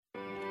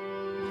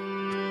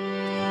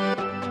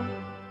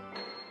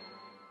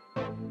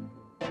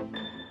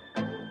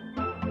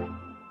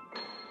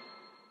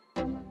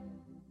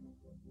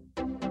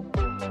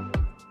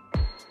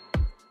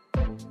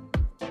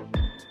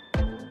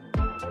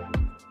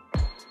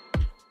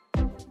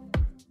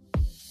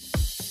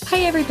Hi,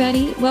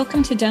 everybody.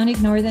 Welcome to Don't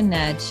Ignore the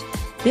Nudge.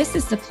 This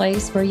is the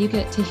place where you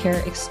get to hear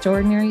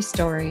extraordinary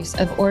stories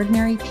of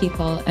ordinary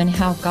people and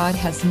how God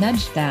has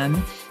nudged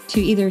them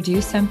to either do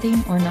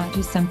something or not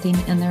do something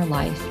in their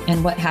life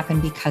and what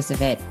happened because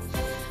of it.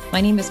 My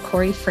name is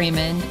Corey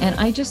Freeman, and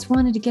I just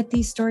wanted to get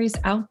these stories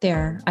out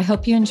there. I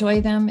hope you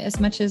enjoy them as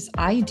much as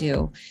I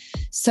do.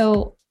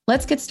 So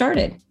let's get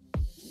started.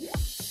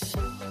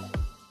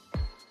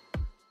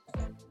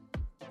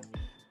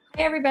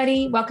 Hey,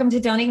 everybody. Welcome to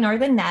Don't Ignore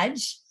the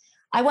Nudge.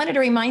 I wanted to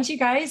remind you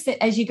guys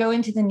that as you go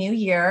into the new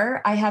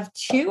year, I have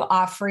two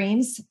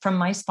offerings from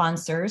my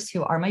sponsors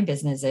who are my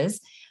businesses.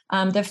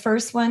 The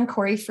first one,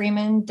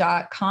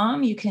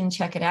 CoreyFreeman.com. You can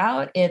check it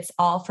out. It's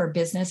all for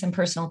business and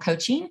personal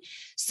coaching.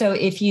 So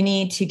if you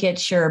need to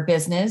get your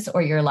business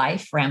or your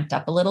life ramped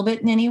up a little bit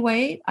in any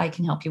way, I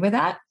can help you with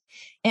that.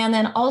 And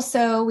then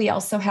we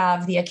also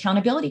have the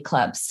Accountability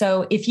Club.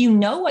 So if you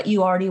know what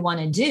you already want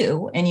to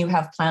do and you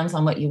have plans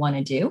on what you want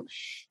to do,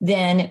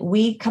 then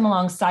we come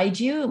alongside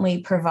you and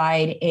we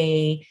provide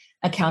a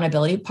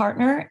accountability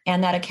partner.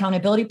 And that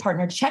accountability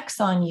partner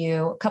checks on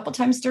you a couple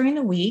times during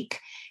the week.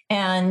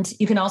 And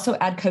you can also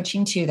add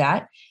coaching to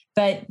that.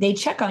 But they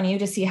check on you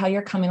to see how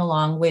you're coming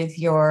along with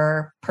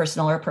your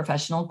personal or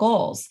professional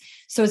goals.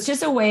 So it's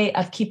just a way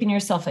of keeping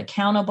yourself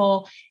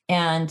accountable.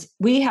 And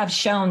we have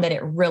shown that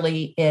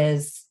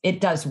it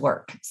does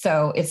work.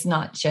 So it's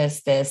not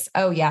just this,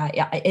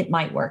 it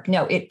might work.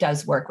 No, it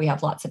does work. We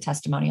have lots of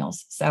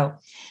testimonials. So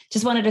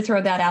just wanted to throw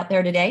that out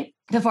there today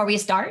before we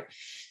start.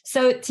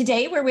 So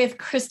today we're with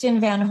Kristen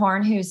Van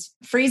Horn, who's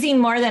freezing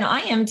more than I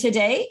am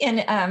today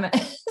in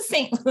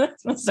St. Louis,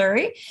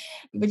 Missouri.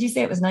 Would you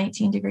say it was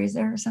 19 degrees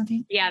there or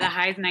something? Yeah, the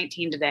high is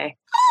 19 today.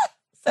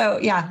 So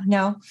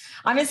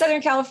I'm in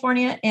Southern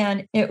California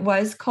and it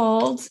was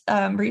cold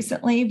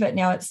recently, but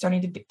now it's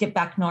starting to get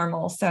back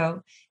normal.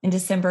 So in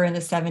December in the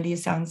 70s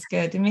sounds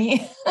good to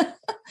me.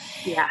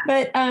 Yeah.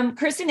 But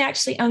Kristen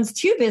actually owns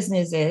two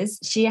businesses.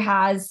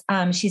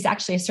 She's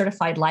actually a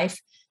certified life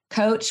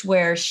coach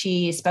where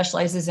she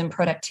specializes in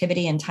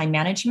productivity and time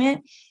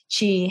management.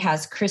 She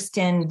has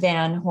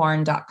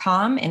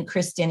KristenVanHorn.com, and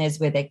Kristen is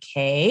with a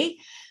K.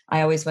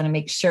 I always want to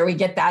make sure we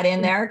get that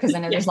in there because I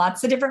know there's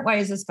lots of different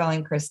ways of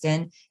spelling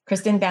Kristen,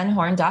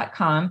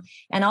 KristenVanHorn.com.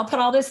 And I'll put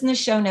all this in the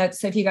show notes.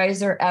 So if you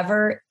guys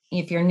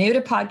if you're new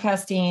to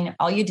podcasting,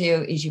 all you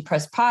do is you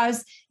press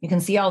pause. You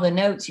can see all the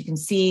notes. You can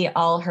see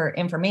all her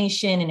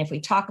information. And if we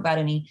talk about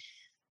any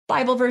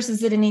Bible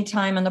verses at any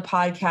time on the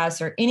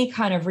podcast or any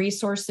kind of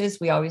resources,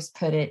 we always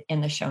put it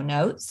in the show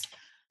notes.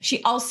 She's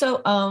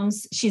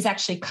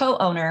actually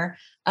co-owner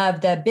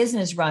of the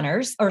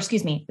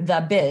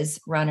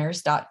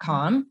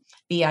BizRunners.com,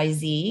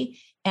 BIZ.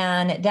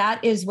 And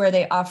that is where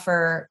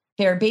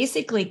they're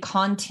basically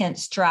content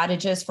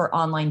strategists for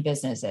online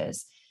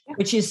businesses,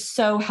 which is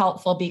so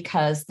helpful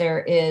because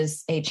there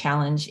is a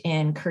challenge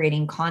in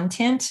creating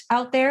content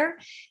out there.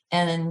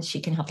 And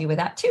she can help you with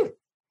that too.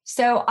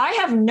 So I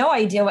have no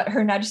idea what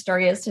her nudge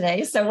story is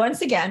today. So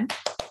once again,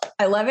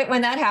 I love it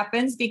when that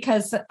happens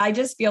because I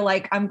just feel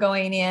like I'm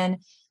going in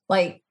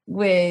I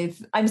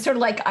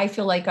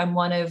feel like I'm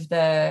one of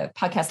the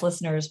podcast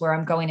listeners where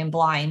I'm going in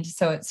blind.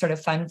 So it's sort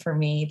of fun for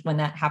me when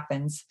that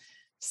happens.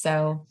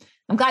 So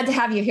I'm glad to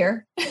have you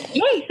here.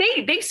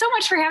 Yay, thanks so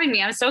much for having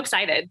me. I'm so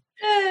excited.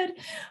 Good.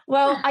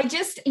 Well,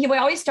 we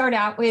always start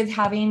out with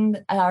having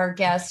our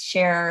guests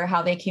share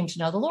how they came to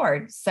know the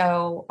Lord.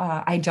 So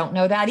I don't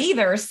know that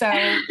either. So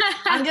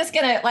I'm just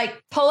going to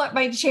pull up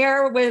my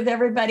chair with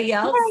everybody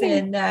else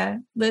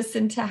and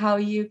listen to how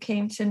you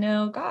came to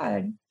know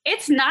God.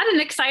 It's not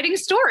an exciting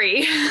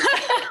story.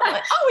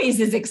 It always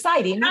is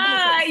exciting.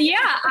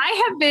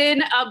 I have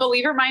been a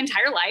believer my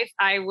entire life.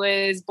 I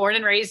was born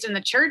and raised in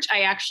the church.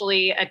 I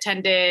actually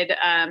attended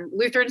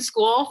Lutheran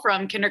school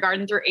from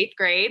kindergarten through 8th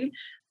grade.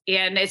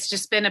 And it's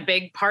just been a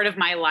big part of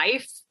my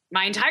life,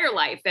 my entire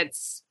life.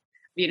 It's,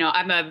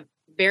 I'm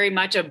very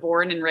much a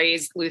born and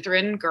raised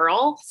Lutheran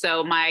girl.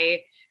 So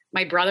my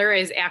brother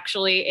is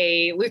actually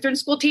a Lutheran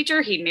school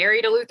teacher. He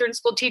married a Lutheran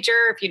school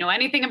teacher. If you know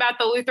anything about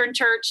the Lutheran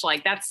church,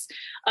 that's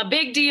a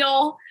big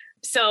deal.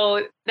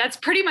 So that's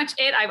pretty much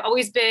it. I've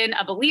always been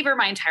a believer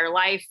my entire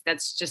life.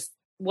 That's just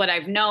what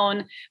I've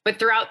known. But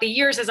throughout the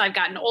years, as I've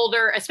gotten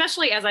older,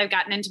 especially as I've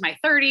gotten into my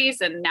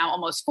 30s and now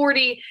almost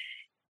 40,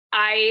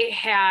 I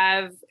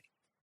have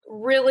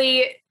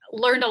really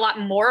learned a lot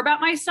more about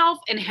myself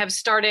and have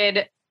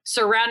started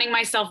surrounding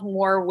myself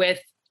more with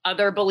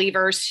other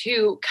believers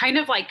who kind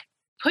of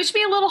push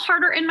me a little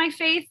harder in my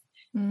faith,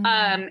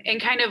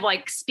 and kind of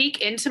speak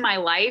into my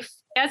life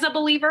as a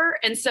believer.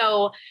 And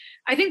so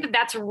I think that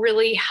that's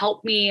really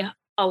helped me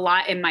a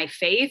lot in my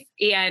faith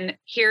and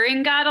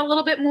hearing God a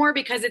little bit more,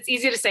 because it's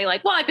easy to say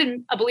I've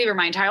been a believer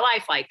my entire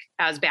life. I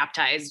was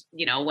baptized,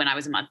 when I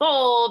was a month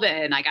old,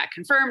 and I got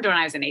confirmed when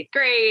I was in 8th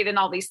grade and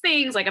all these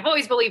things. I've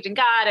always believed in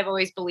God. I've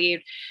always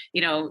believed,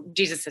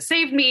 Jesus has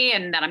saved me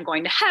and that I'm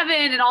going to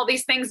heaven and all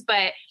these things.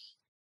 But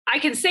I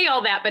can say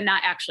all that, but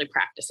not actually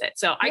practice it.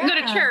 So I can go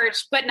to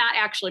church, but not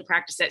actually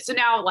practice it. So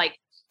now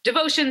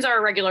devotions are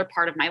a regular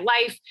part of my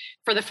life.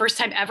 For the first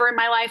time ever in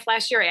my life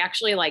last year, I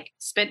actually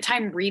spent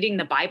time reading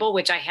the Bible,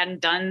 which I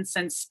hadn't done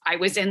since I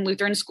was in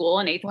Lutheran school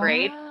in 8th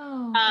grade.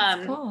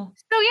 That's cool.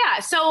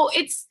 So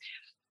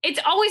it's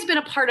always been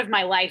a part of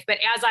my life, but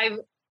as I've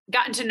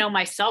gotten to know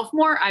myself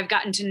more, I've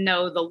gotten to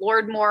know the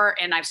Lord more,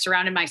 and I've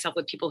surrounded myself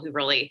with people who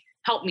really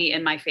help me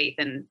in my faith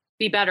and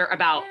be better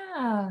about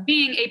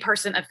being a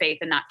person of faith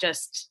and not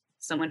just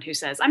someone who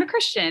says I'm a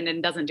Christian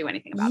and doesn't do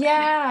anything about it.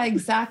 Yeah,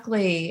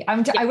 exactly.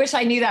 I wish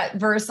I knew that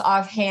verse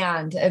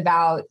offhand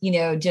about,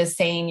 just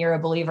saying you're a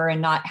believer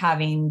and not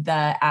having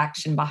the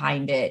action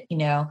behind it,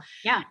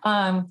 Yeah.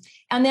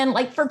 And then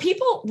for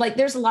people,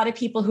 there's a lot of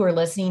people who are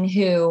listening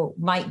who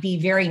might be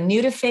very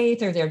new to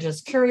faith, or they're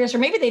just curious, or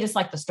maybe they just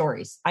like the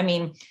stories.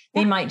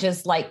 They might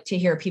just like to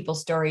hear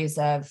people's stories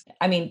of,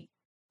 a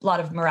lot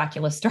of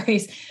miraculous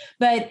stories,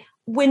 but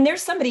when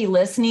there's somebody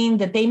listening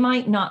that they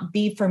might not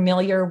be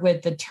familiar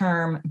with the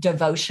term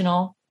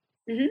devotional,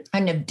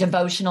 kind of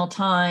devotional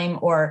time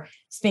or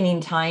spending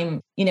time,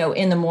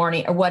 in the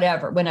morning or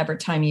whenever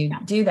time you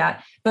do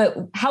that. But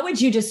how would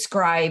you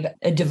describe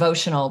a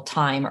devotional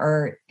time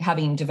or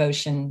having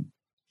devotion?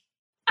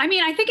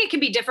 I think it can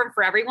be different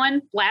for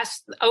everyone.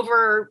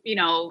 Over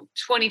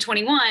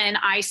 2021,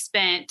 I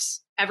spent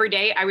every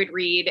day I would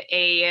read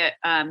a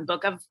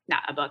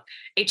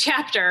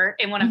chapter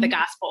in one of the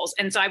Gospels.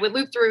 And so I would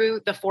loop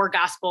through the 4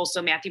 Gospels.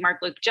 So Matthew, Mark,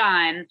 Luke,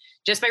 John,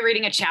 just by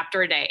reading a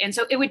chapter a day. And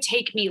so it would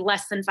take me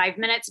less than 5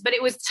 minutes, but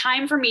it was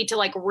time for me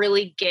to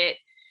really get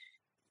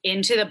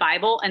into the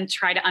Bible and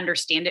try to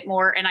understand it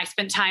more. And I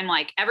spent time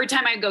every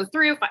time I go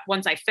through,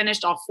 once I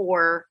finished all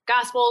 4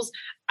 Gospels,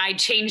 I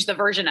changed the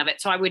version of it.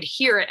 So I would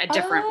hear it a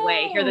different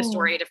way, hear the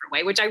story a different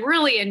way, which I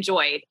really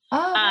enjoyed.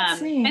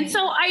 And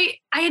so I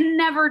had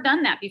never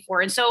done that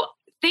before. And so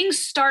things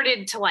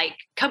started to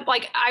come,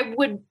 I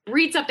would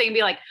read something and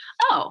be like,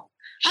 oh,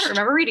 I don't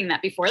remember reading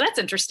that before. That's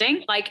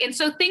interesting. And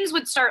so things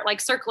would start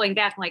circling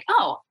back. I'm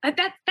oh,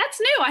 that's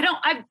new.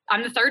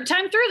 I'm the 3rd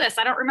time through this.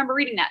 I don't remember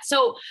reading that.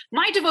 So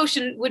my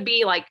devotion would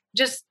be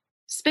just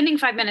spending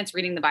 5 minutes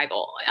reading the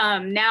Bible.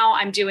 Now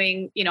I'm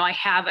doing, I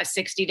have a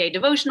 60-day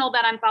devotional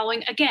that I'm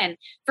following. Again,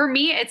 for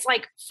me, it's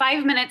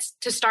 5 minutes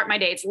to start my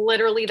day. It's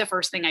literally the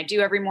first thing I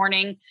do every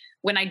morning.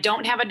 When I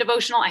don't have a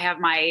devotional, I have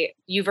my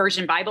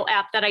YouVersion Bible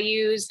app that I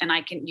use, and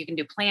you can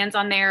do plans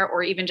on there,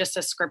 or even just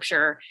a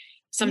scripture.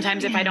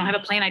 Sometimes if I don't have a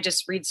plan, I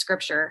just read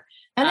scripture.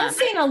 And I'm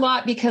saying a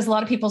lot because a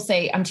lot of people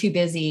say I'm too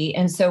busy.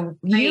 And so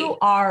you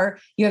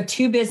have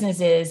 2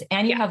 businesses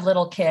and you have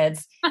little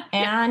kids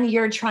and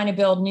you're trying to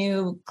build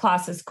new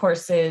classes,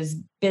 courses,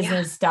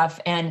 business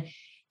stuff. And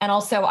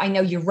also I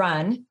know you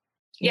run.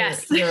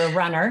 Yes. You're a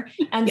runner.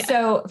 And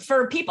so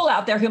for people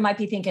out there who might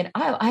be thinking,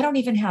 oh, I don't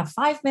even have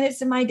 5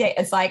 minutes in my day.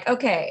 It's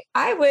okay,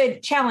 I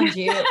would challenge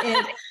you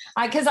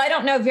because I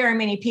don't know very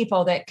many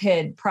people that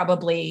could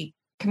probably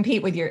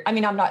compete with your, I'm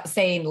not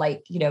saying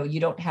you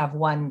don't have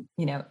 1,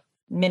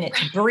 minute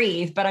to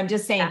breathe, but I'm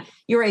just saying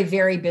you're a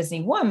very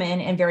busy woman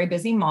and very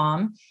busy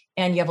mom,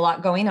 and you have a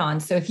lot going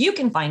on. So if you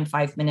can find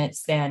 5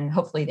 minutes, then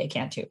hopefully they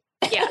can too.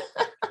 Yeah.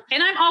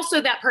 And I'm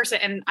also that person.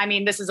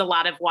 And this is a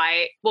lot of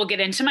why we'll get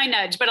into my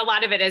nudge, but a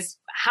lot of it is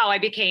how I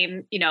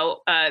became,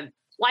 a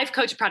life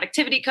coach,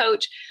 productivity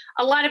coach.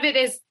 A lot of it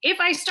is if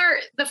I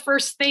start the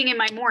first thing in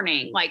my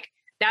morning,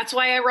 that's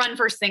why I run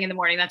first thing in the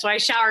morning. That's why I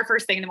shower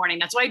first thing in the morning.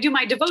 That's why I do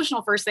my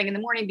devotional first thing in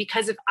the morning,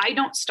 because if I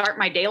don't start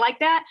my day like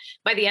that,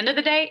 by the end of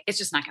the day, it's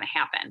just not going to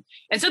happen.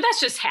 And so that's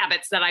just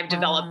habits that I've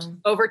developed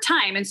over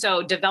time. And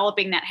so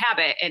developing that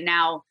habit, and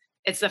now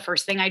it's the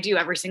first thing I do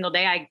every single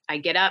day. I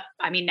get up.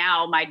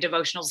 Now my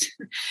devotionals,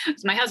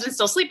 my husband's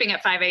still sleeping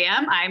at 5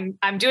 a.m.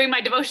 I'm doing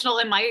my devotional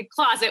in my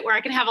closet where I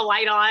can have a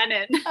light on,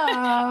 and then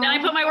I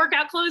put my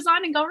workout clothes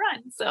on and go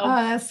run. So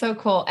that's so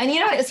cool. And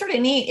it's sort of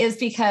neat is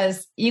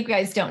because you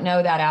guys don't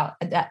know that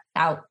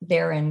out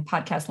there in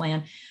podcast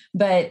land,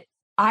 but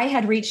I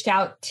had reached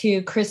out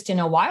to Kristen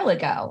a while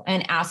ago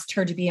and asked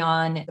her to be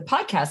on the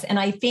podcast. And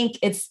I think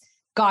it's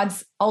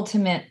God's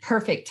ultimate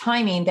perfect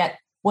timing that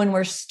when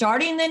we're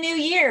starting the new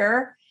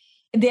year,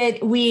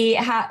 that we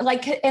have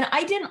and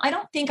I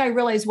don't think I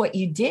realized what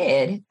you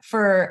did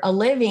for a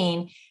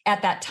living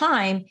at that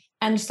time.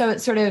 And so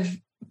it's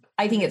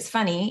I think it's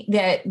funny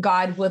that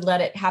God would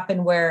let it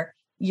happen where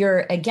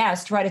you're a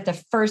guest right at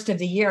the first of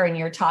the year and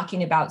you're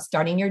talking about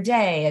starting your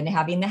day and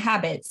having the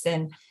habits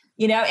and,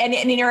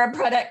 and you're a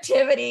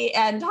productivity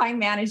and time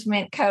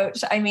management coach.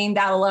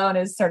 That alone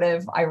is sort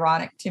of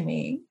ironic to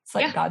me.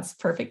 It's God's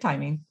perfect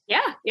timing.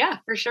 Yeah,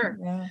 for sure.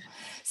 Yeah.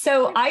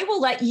 So I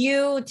will let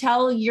you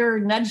tell your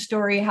nudge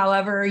story,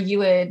 however you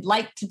would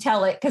like to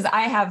tell it, because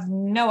I have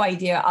no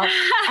idea.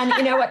 And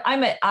you know what?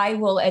 I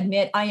will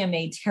admit I am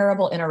a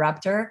terrible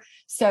interrupter.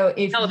 So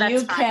if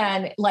you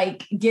can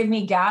give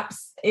me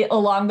gaps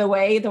along the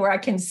way where I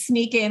can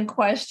sneak in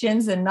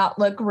questions and not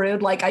look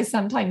rude like I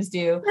sometimes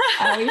do.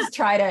 I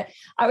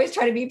always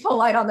try to be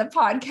polite on the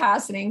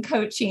podcast and in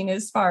coaching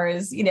as far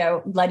as,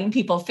 letting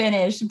people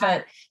finish.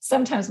 But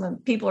sometimes when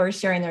people are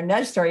sharing their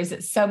nudge stories,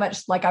 it's so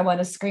much I want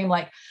to scream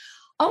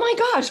oh my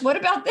gosh, what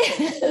about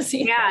this?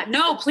 Yeah,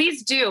 no,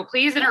 please do.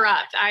 Please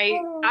interrupt.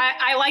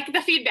 I like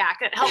the feedback.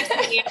 It helps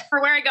me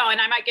for where I go, and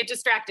I might get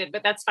distracted,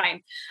 but that's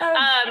fine.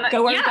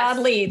 Go where God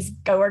leads.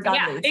 Go where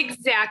God leads.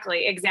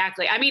 Exactly.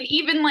 I mean,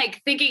 even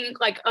like thinking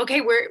like,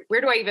 okay,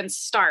 where do I even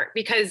start?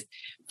 Because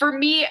for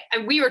me,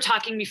 and we were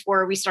talking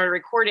before we started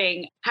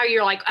recording, how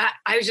you're like,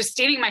 I was just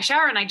standing in my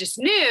shower and I just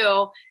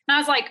knew. And I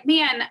was like,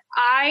 man,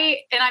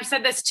 I've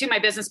said this to my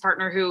business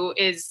partner, who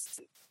is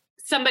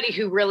somebody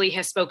who really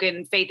has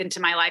spoken faith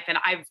into my life. And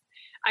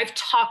I've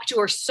talked to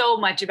her so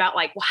much about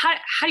like, well,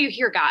 how do you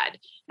hear God?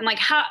 And like,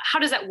 how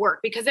does that work?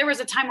 Because there was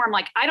a time where I'm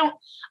like, I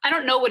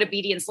don't know what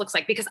obedience looks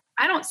like, because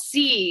I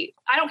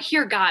don't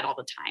hear God all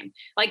the time.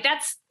 Like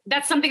that's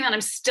something that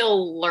I'm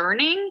still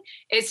learning,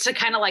 is to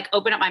kind of like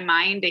open up my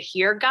mind to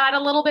hear God a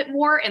little bit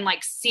more and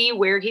like see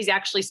where he's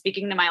actually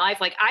speaking to my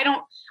life. Like, I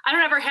don't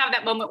ever have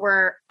that moment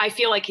where I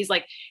feel like he's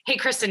like, hey,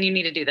 Kristen, you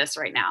need to do this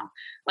right now.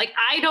 Like,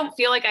 I don't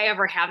feel like I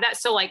ever have that.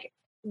 So like,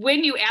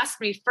 when you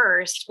asked me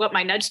first what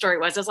my nudge story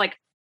was, I was like,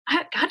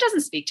 God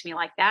doesn't speak to me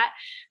like that.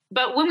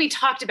 But when we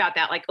talked about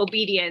that, like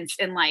obedience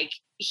and like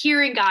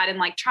hearing God and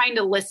like trying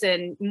to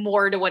listen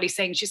more to what he's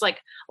saying, she's like,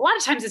 a lot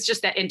of times it's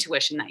just that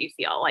intuition that you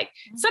feel. Like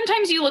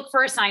sometimes you look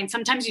for a sign,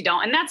 sometimes you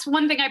don't. And that's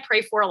one thing I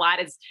pray for a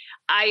lot, is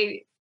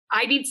I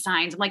need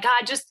signs. I'm like,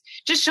 God, just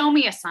show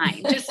me a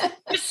sign.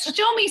 Just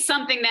show me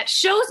something that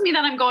shows me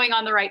that I'm going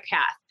on the right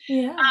path.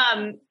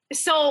 Yeah.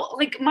 So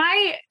like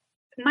my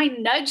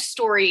nudge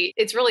story,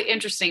 it's really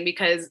interesting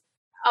because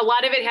a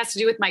lot of it has to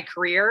do with my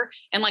career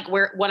and like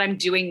what I'm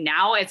doing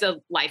now as a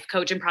life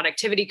coach and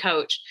productivity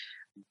coach.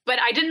 But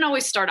I didn't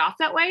always start off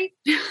that way.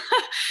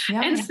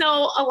 And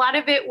so a lot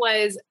of it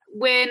was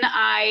when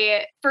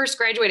I first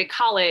graduated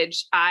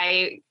college,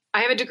 I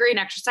have a degree in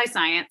exercise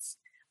science.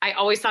 I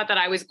always thought that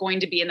I was going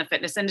to be in the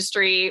fitness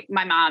industry.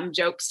 My mom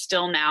jokes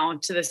still now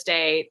to this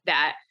day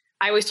that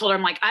I always told her,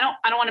 I'm like, I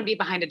don't want to be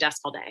behind a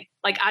desk all day.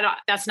 Like,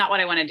 that's not what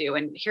I want to do.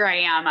 And here I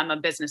am, I'm a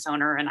business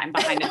owner and I'm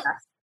behind a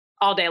desk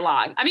all day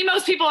long. I mean,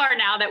 most people are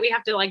now that we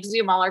have to like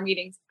Zoom all our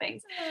meetings and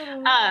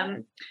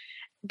things.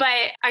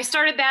 But I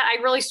started that.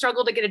 I really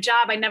struggled to get a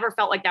job. I never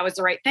felt like that was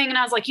the right thing. And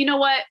I was like, you know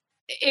what?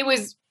 It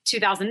was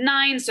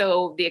 2009.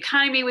 So the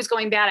economy was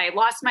going bad. I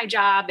lost my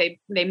job.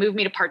 They moved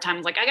me to part-time. I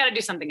was like, I got to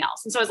do something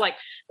else. And so I was like,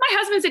 my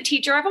husband's a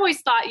teacher. I've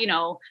always thought,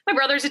 my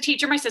brother's a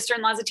teacher. My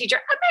sister-in-law's a teacher.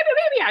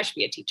 Maybe I should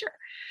be a teacher.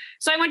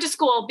 So I went to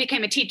school,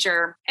 became a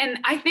teacher. And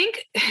I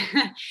think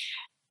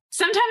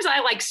sometimes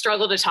I like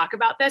struggle to talk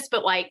about this,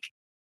 but like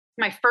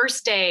my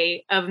first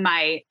day of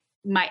my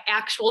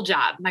actual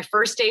job, my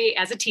first day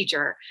as a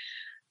teacher,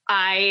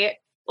 I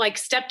like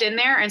stepped in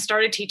there and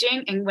started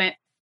teaching and went,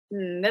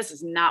 this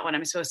is not what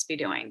I'm supposed to be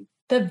doing.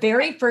 The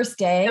very first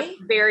day?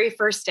 The very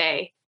first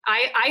day.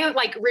 I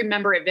like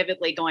remember it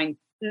vividly going,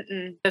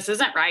 this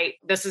isn't right.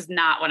 This is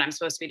not what I'm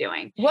supposed to be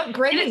doing. What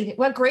grade?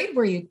 What grade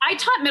were you? I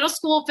taught middle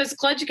school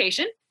physical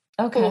education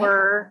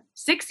for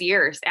 6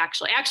 years,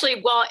 actually.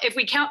 Actually, well, if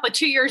we count the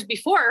 2 years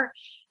before,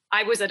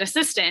 I was an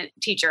assistant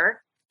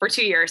teacher for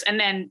 2 years. And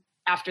then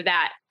after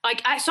that,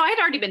 so I had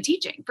already been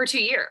teaching for 2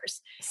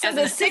 years. So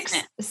the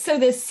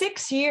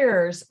 6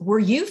 years, were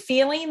you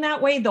feeling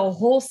that way the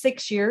whole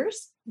 6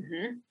 years?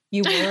 Mm-hmm.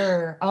 You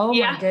were. Oh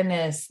my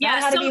goodness.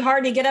 That had to be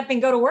hard to get up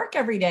and go to work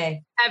every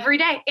day. Every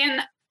day. And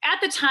at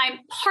the time,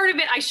 part of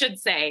it, I should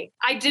say,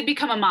 I did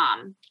become a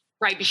mom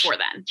right before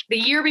then. The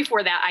year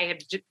before that, I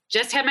had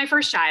just had my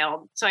first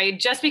child. So I had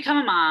just become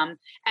a mom,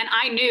 and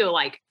I knew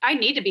like, I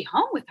need to be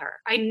home with her.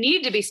 I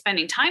need to be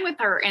spending time with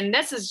her. And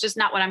this is just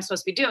not what I'm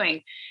supposed to be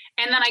doing.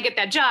 And then I get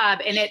that job,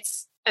 and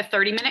it's a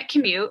 30-minute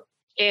commute.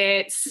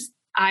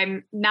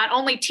 I'm not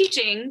only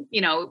teaching,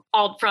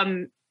 all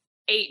from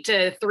 8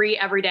 to 3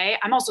 every day.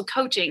 I'm also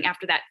coaching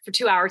after that for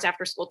 2 hours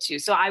after school too.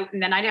 So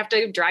then I'd have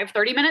to drive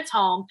 30 minutes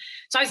home.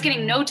 So I was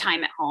getting no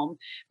time at home,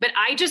 but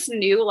I just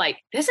knew like,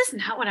 this is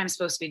not what I'm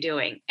supposed to be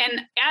doing.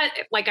 And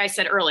like I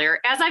said earlier,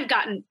 as I've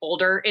gotten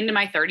older into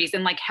my 30s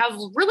and like have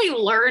really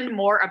learned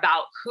more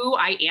about who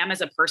I am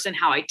as a person,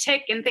 how I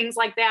tick and things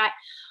like that,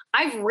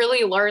 I've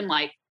really learned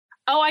like,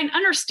 oh, I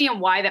understand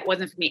why that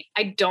wasn't for me.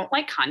 I don't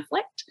like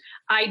conflict.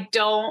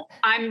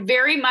 I'm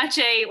very much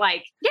a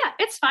like, yeah,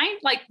 it's fine.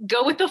 Like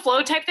go with the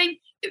flow type thing.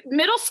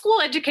 Middle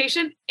school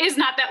education is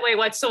not that way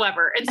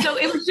whatsoever. And so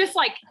it was just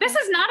like, this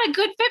is not a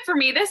good fit for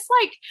me. This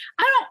like,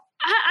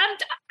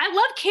 I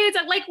love kids.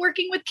 I like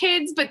working with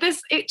kids, but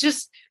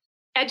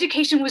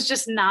education was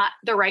just not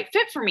the right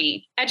fit for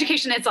me.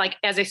 Education is like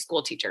as a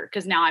school teacher,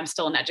 because now I'm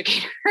still an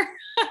educator.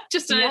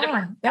 Just in a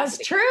different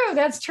capacity.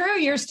 That's true.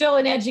 You're still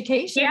in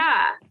education.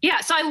 Yeah.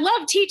 So I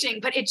love teaching,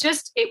 but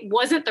it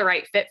wasn't the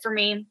right fit for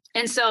me.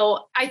 And so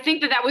I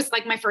think that was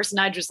like my first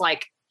nudge was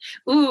like,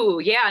 ooh,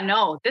 yeah,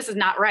 no, this is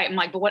not right. I'm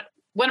like, but what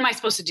am I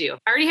supposed to do?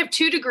 I already have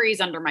 2 degrees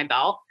under my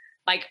belt.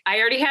 Like I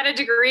already had a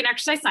degree in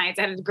exercise science.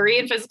 I had a degree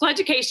in physical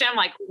education. I'm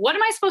like, what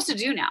am I supposed to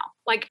do now?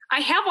 Like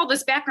I have all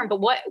this background, but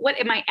what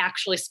am I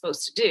actually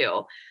supposed to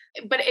do?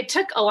 But it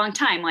took a long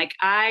time. Like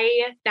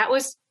that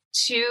was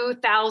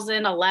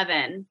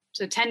 2011.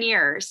 So 10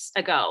 years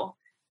ago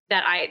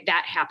that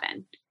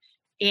happened.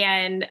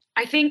 And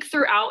I think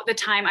throughout the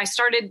time I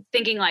started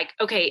thinking like,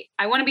 okay,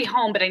 I want to be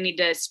home, but I need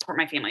to support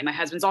my family. My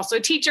husband's also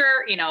a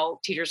teacher.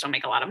 Teachers don't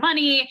make a lot of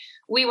money.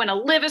 We want to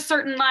live a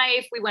certain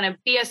life. We want to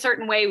be a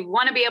certain way. We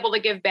want to be able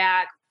to give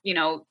back,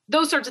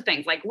 those sorts of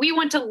things. Like we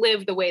want to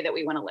live the way that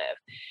we want to live.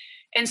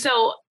 And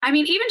so,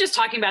 even just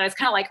talking about it, it's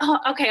kind of like, oh,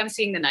 okay, I'm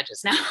seeing the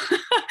nudges now.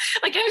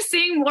 Like I'm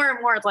seeing more and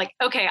more. It's like,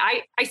 okay,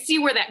 I see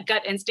where that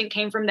gut instinct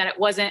came from, that it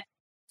wasn't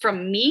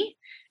from me,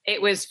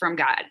 it was from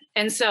God.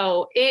 And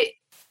so it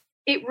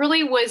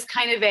really was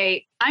kind of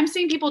I'm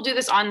seeing people do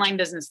this online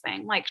business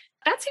thing. Like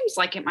that seems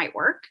like it might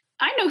work.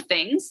 I know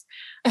things.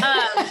 And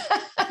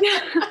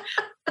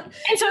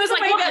so it was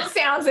like,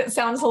 it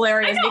sounds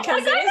hilarious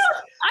because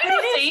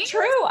it is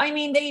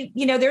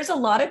true. There's a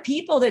lot of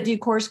people that do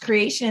course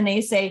creation and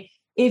they say,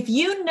 if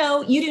you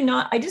do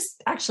not, I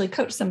just actually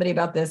coached somebody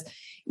about this.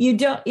 You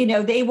don't,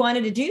 they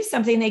wanted to do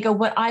something. They go,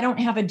 well, I don't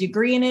have a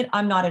degree in it.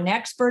 I'm not an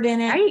expert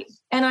in it. Right.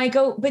 And I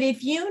go, but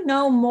if you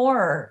know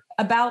more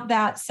about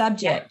that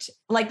subject,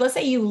 like let's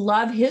say you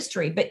love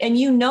history, and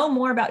you know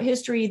more about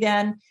history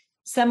than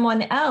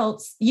someone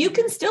else, you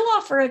can still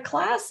offer a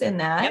class in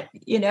that,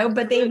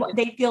 but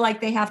they feel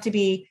like they have to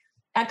be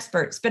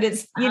experts, but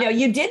it's,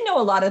 you did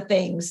know a lot of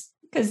things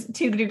because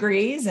 2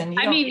 degrees and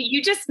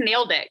you just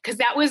nailed it. Cause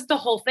that was the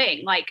whole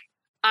thing. Like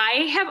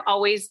I have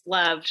always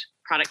loved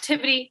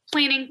productivity,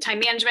 planning, time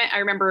management. I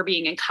remember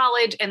being in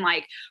college and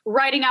like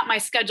writing out my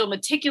schedule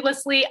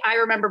meticulously. I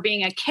remember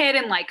being a kid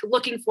and like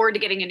looking forward to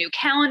getting a new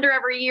calendar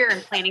every year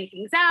and planning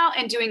things out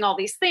and doing all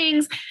these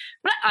things.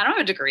 But I don't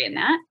have a degree in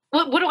that.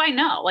 What do I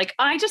know? Like,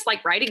 I just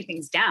like writing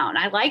things down.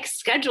 I like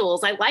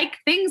schedules. I like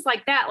things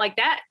like that. Like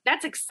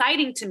that's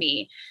exciting to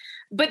me.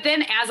 But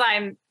then as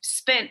I'm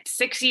spent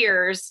 6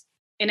 years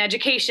in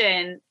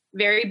education,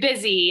 very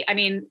busy.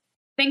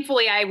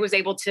 Thankfully, I was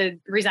able to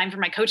resign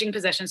from my coaching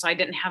position. So I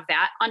didn't have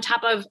that on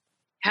top of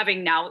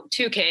having now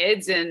 2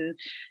 kids and,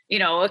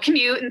 a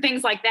commute and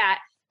things like that.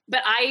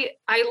 But I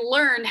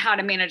learned how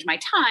to manage my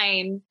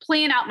time,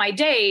 plan out my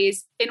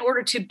days in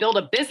order to build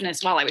a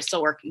business while I was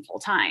still working full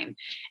time.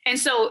 And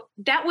so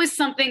that was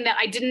something that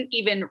I didn't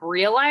even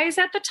realize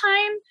at the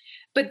time.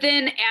 But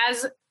then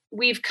as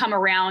we've come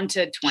around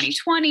to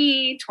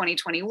 2020,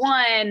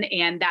 2021,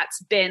 and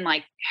that's been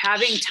like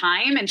having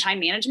time and time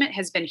management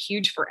has been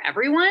huge for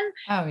everyone.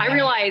 Oh, yeah. I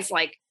realized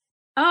like,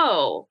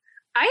 oh,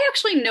 I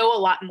actually know a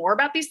lot more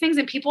about these things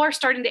and people are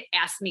starting to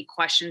ask me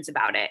questions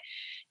about it.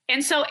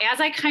 And so as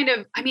I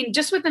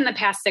just within the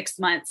past 6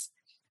 months,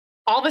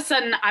 all of a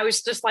sudden I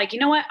was just like, you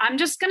know what, I'm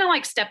just going to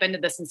like step into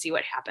this and see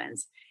what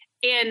happens.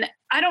 And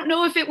I don't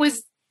know if it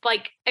was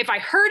like, if I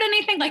heard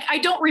anything, like, I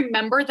don't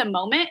remember the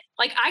moment.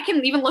 Like I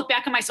can even look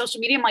back on my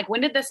social media. I'm like,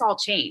 when did this all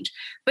change?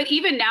 But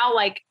even now,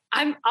 like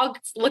I'll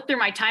look through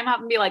my time up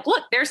and be like,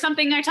 look, there's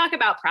something I talk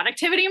about,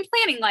 productivity and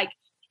planning. Like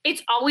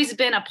it's always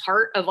been a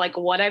part of like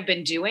what I've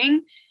been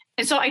doing.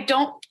 And so I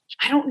don't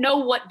know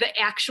what the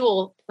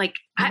actual, like,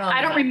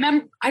 I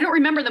don't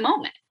remember the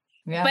moment,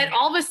 but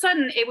all of a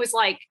sudden it was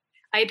like,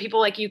 I had people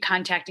like you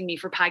contacting me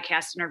for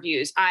podcast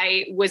interviews.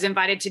 I was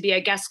invited to be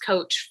a guest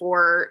coach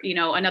for,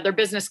 another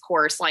business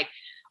course. Like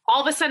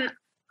all of a sudden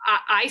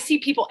I see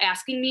people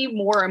asking me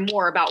more and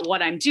more about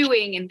what I'm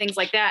doing and things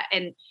like that.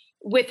 And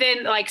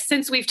within like,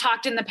 since we've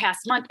talked in the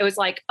past month, it was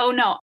like, oh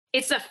no,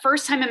 it's the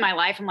first time in my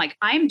life. I'm like,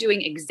 I'm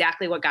doing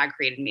exactly what God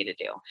created me to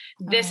do.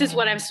 This is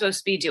what I'm supposed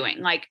to be doing.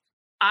 Like,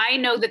 I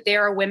know that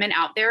there are women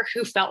out there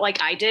who felt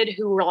like I did,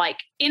 who were like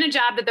in a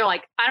job that they're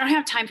like, I don't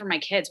have time for my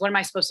kids. What am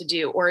I supposed to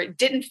do? Or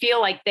didn't feel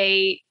like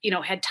they,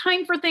 had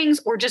time for things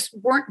or just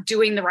weren't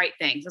doing the right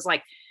things. It's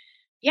like,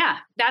 yeah,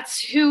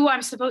 that's who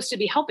I'm supposed to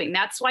be helping.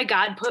 That's why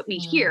God put me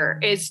here,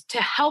 is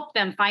to help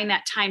them find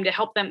that time, to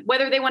help them,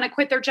 whether they want to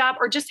quit their job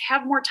or just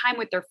have more time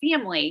with their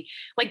family.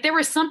 Like there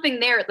was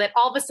something there that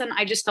all of a sudden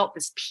I just felt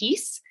this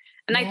peace.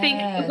 And I think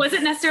it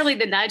wasn't necessarily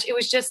the nudge. It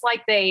was just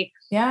like I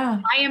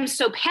am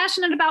so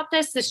passionate about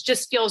this. This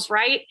just feels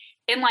right.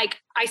 And like,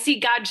 I see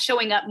God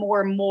showing up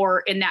more and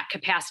more in that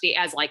capacity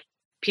as like,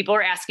 people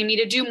are asking me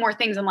to do more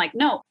things. I'm like,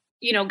 no,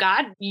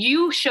 God,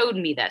 you showed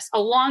me this a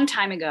long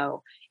time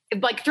ago,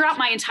 like throughout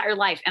my entire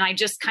life. And I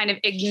just kind of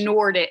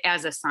ignored it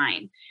as a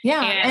sign.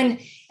 Yeah.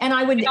 And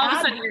I would all of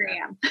a sudden here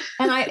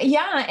I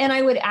am. And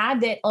I would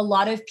add that a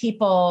lot of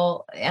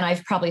people, and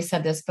I've probably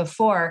said this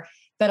before,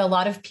 but a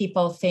lot of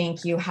people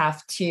think you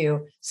have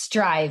to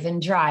strive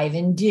and drive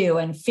and do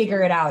and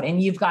figure it out,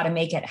 and you've got to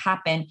make it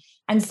happen.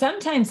 And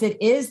sometimes it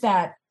is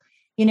that,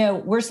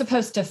 we're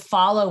supposed to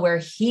follow where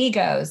he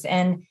goes.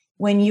 And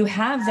when you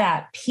have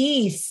that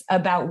peace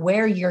about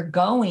where you're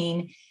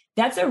going,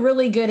 that's a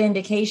really good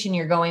indication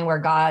you're going where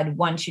God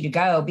wants you to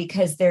go,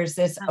 because there's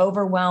this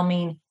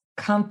overwhelming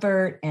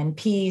comfort and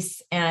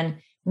peace and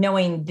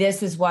knowing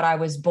this is what I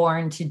was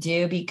born to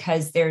do,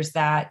 because there's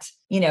that,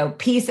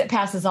 peace that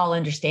passes all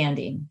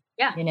understanding.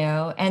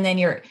 Yeah. And then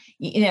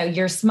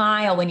your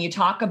smile when you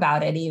talk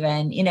about it,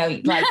 even,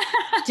 like,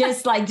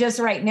 just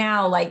right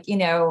now, like,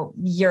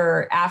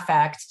 your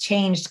affect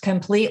changed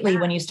completely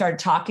when you started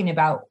talking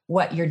about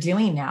what you're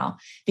doing now,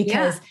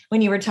 because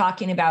when you were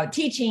talking about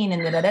teaching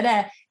and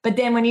but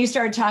then when you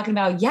started talking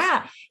about,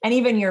 and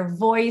even your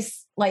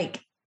voice,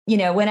 like,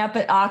 went up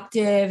an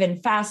octave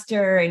and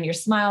faster, and your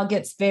smile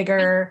gets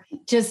bigger,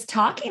 just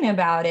talking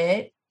about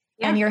it.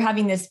 And you're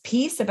having this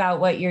peace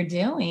about what you're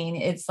doing.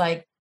 It's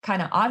like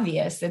kind of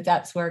obvious that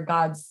that's where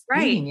God's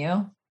leading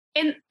you.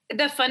 And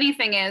the funny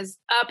thing is,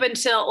 up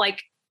until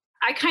like,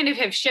 I kind of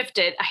have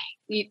shifted.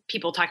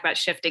 People talk about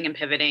shifting and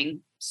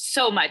pivoting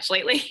so much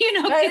lately,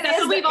 because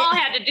that's what we've all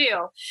had to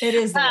do. It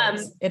is.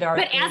 But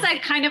as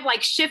I've kind of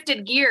like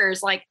shifted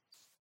gears, like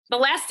the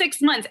last 6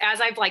 months,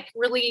 as I've like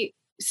really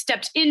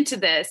stepped into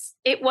this,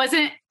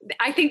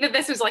 I think that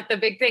this was like the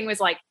big thing was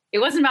like, it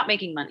wasn't about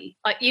making money.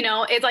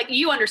 It's like,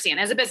 you understand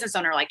as a business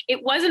owner, like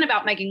it wasn't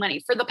about making money.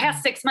 For the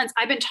past 6 months,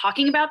 I've been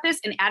talking about this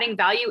and adding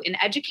value and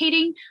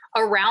educating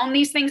around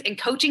these things and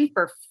coaching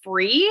for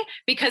free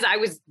because I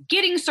was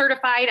getting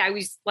certified. I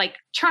was like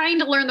trying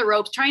to learn the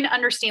ropes, trying to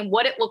understand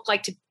what it looked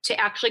like to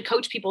actually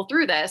coach people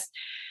through this.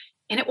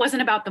 And it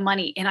wasn't about the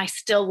money. And I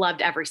still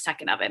loved every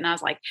second of it. And I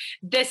was like,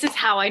 this is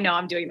how I know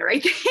I'm doing the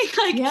right thing.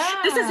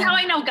 This is how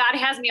I know God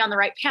has me on the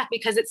right path,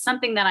 because it's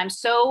something that I'm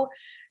so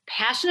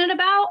passionate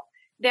about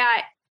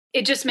that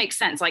it just makes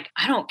sense. Like,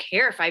 I don't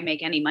care if I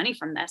make any money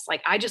from this.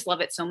 Like, I just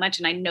love it so much.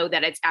 And I know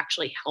that it's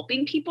actually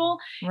helping people.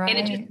 Right.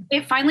 And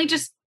it finally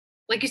just,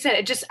 like you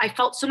said, I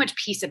felt so much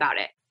peace about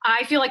it.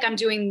 I feel like I'm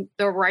doing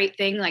the right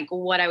thing, like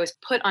what I was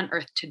put on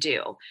earth to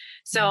do.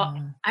 So,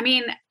 I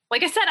mean,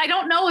 like I said, I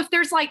don't know if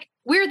there's like,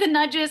 where the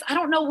nudges, I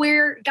don't know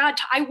where God,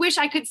 I wish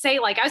I could say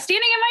like, I was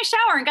standing in my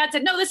shower and God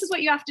said, no, this is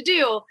what you have to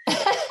do.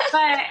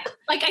 But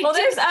like,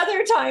 there's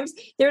other times,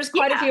 there's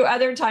quite a few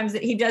other times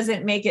that he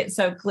doesn't make it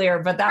so clear,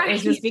 but that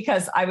was just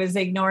because I was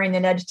ignoring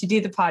the nudge to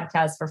do the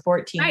podcast for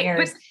 14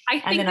 years.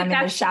 And then I'm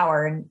in the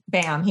shower and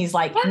bam, he's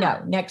like,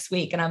 no, next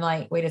week. And I'm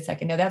like, wait a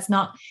second. No, that's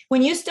not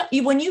when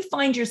you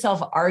find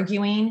yourself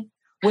arguing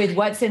with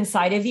what's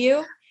inside of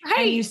you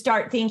and you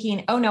start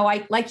thinking, oh no,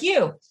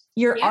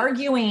 you're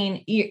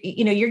arguing,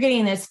 you're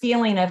getting this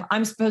feeling of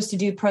I'm supposed to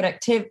do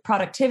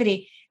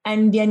productivity.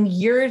 And then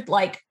you're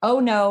like,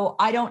 oh no,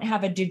 I don't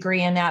have a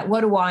degree in that.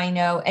 What do I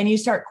know? And you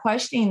start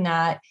questioning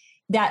that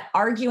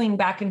arguing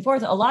back and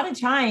forth. A lot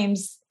of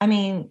times, I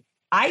mean,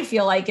 I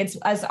feel like it's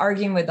us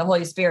arguing with the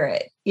Holy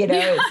Spirit,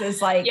 it's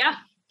just like,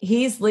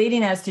 he's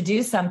leading us to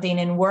do something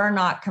and we're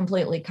not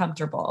completely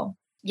comfortable.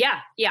 Yeah.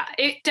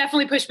 It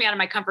definitely pushed me out of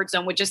my comfort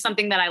zone, which is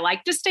something that I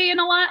like to stay in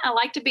a lot. I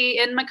like to be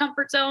in my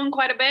comfort zone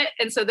quite a bit.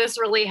 And so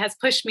this really has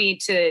pushed me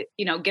to,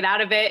 get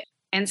out of it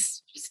and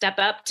step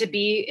up to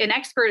be an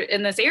expert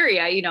in this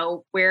area,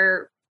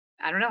 where,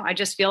 I don't know, I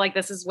just feel like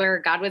this is where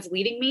God was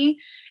leading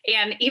me.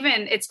 And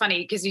even it's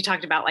funny because you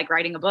talked about like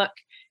writing a book.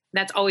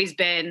 That's always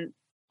been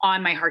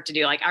on my heart to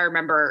do. Like, I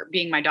remember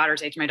being my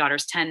daughter's age, my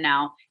daughter's 10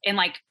 now. And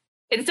like,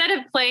 instead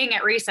of playing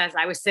at recess,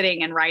 I was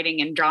sitting and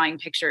writing and drawing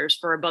pictures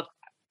for a book.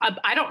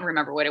 I don't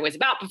remember what it was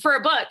about, but for a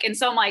book. And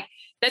so I'm like,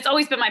 that's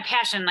always been my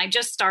passion. I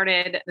just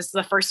started, this is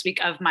the first week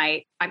of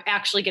I'm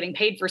actually getting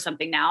paid for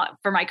something now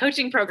for my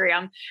coaching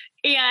program.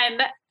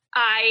 And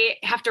I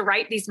have to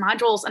write these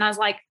modules. And I was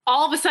like,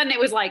 all of a sudden it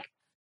was like,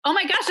 oh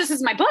my gosh, this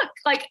is my book.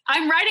 Like,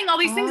 I'm writing all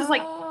these things. It's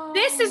like,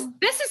 this is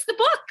the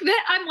book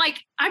that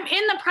I'm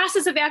in the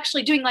process of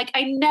actually doing. Like,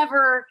 I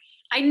never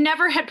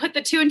had put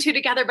the two and two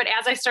together, but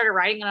as I started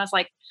writing and I was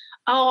like,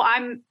 oh,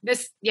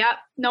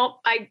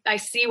 I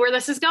see where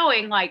this is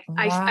going. Like,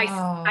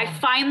 I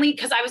finally,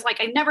 cause I was like,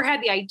 I never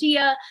had the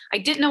idea. I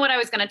didn't know what I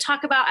was going to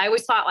talk about. I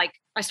always thought, like,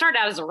 I started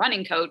out as a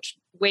running coach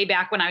way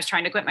back when I was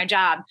trying to quit my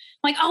job.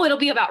 I'm like, oh, it'll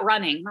be about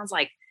running. And I was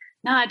like,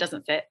 nah, it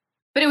doesn't fit.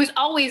 But it was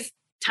always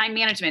time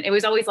management. It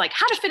was always like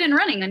how to fit in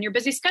running on your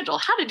busy schedule,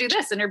 how to do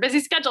this in your busy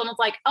schedule. And it's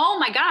like, oh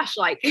my gosh,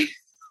 like,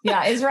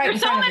 it's right.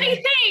 There's so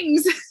many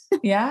things.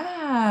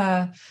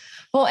 Yeah.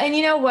 Well, and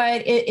you know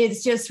what?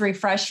 It's just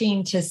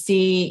refreshing to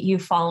see you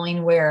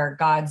following where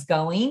God's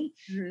going.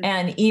 Mm-hmm.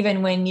 And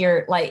even when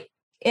you're like,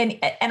 and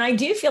I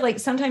do feel like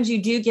sometimes you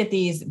do get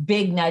these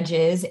big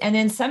nudges, and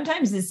then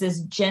sometimes it's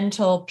this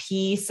gentle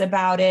peace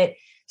about it.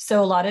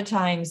 So a lot of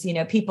times,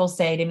 people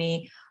say to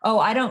me, oh,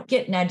 I don't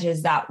get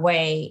nudges that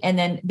way.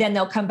 And then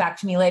they'll come back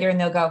to me later and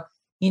they'll go,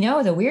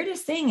 the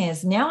weirdest thing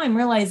is now I'm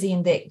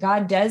realizing that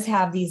God does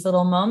have these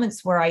little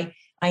moments where I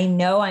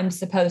know I'm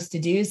supposed to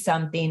do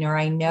something, or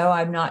I know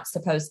I'm not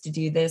supposed to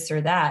do this or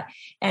that.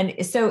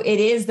 And so it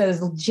is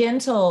those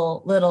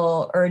gentle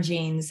little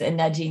urgings and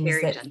nudgings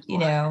very that, gentle.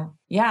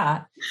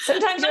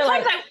 Sometimes you're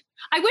like,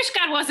 I wish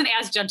God wasn't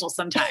as gentle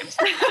sometimes.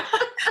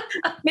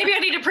 Maybe I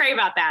need to pray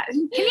about that.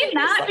 Can you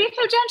not be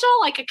so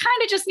gentle? Like, I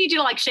kind of just need you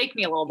to like shake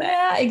me a little bit.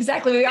 Yeah,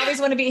 exactly. We always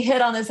want to be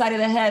hit on the side of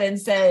the head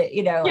and say,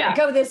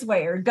 go this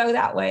way or go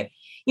that way.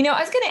 I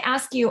was going to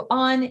ask you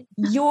on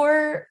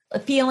your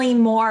feeling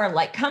more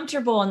like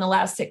comfortable in the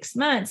last 6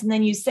 months. And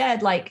then you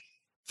said like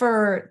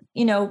for,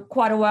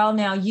 quite a while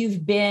now,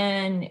 you've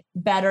been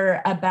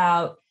better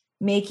about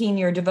making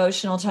your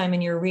devotional time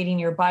and you're reading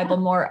your Bible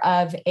more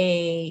of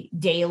a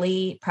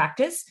daily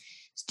practice.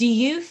 Do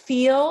you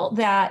feel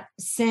that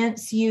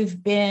since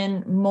you've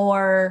been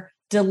more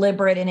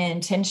deliberate and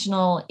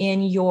intentional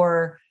in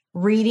your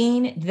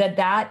reading,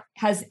 that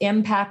has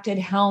impacted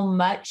how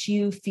much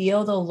you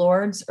feel the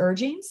Lord's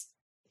urgings?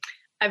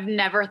 I've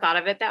never thought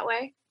of it that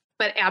way,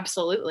 but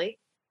absolutely.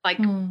 Like,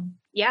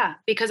 yeah,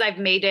 because I've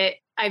made it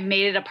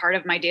a part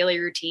of my daily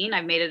routine.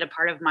 I've made it a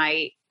part of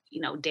my,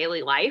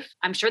 daily life.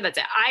 I'm sure that's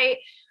it.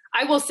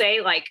 I will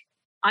say, like,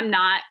 I'm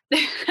not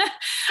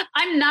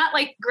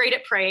like great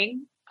at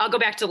praying. I'll go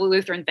back to the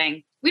Lutheran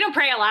thing. We don't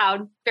pray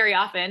aloud very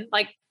often.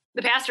 Like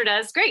the pastor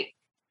does. Great.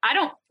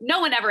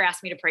 No one ever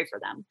asked me to pray for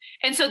them.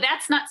 And so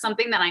that's not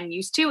something that I'm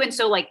used to. And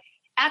so like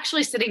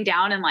actually sitting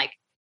down and like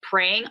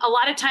praying, a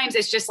lot of times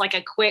it's just like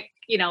a quick,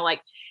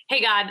 like,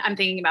 hey God, I'm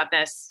thinking about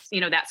this,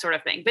 that sort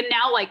of thing. But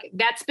now like,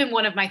 that's been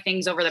one of my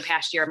things over the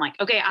past year. I'm like,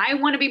 okay, I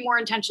want to be more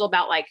intentional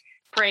about like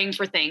praying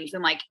for things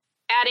and like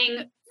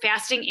adding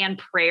fasting and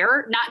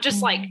prayer, not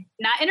just like,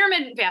 not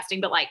intermittent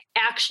fasting, but like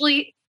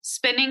actually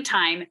spending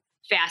time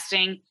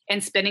fasting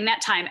and spending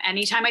that time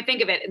anytime I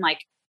think of it and like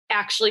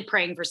actually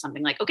praying for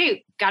something like,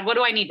 okay, God, what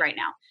do I need right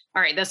now?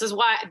 All right, this is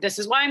why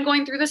I'm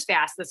going through this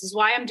fast. This is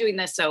why I'm doing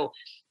this. So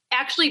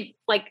actually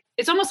like,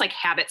 it's almost like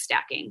habit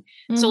stacking.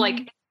 So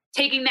like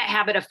taking that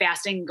habit of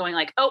fasting and going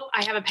like, oh,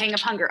 I have a pang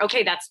of hunger.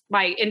 Okay, that's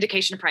my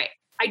indication to pray.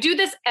 I do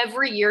this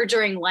every year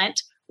during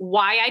Lent.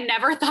 Why I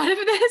never thought of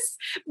this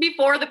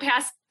before the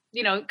past,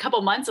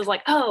 couple months is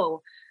like,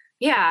 oh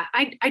yeah,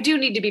 I do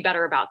need to be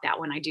better about that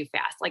when I do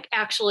fast, like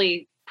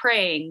actually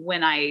praying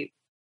when I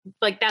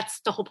like,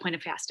 that's the whole point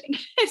of fasting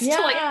is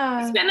to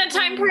like spend the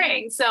time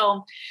praying.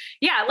 So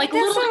yeah, like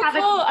that's little so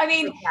habits. cool. I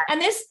mean,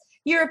 and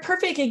you're a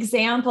perfect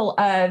example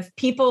of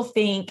people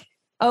think,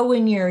 oh,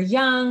 when you're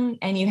young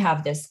and you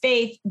have this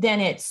faith, then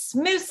it's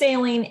smooth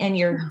sailing and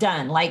you're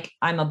done. Like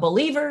I'm a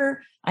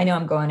believer. I know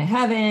I'm going to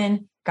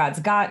heaven. God's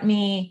got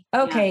me.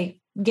 Okay,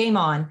 game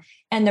on.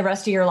 And the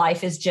rest of your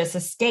life is just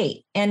a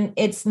skate. And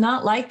it's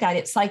not like that.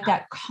 It's like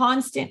that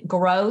constant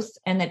growth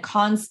and the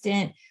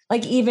constant,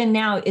 like even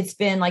now it's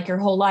been like your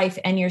whole life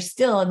and you're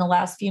still in the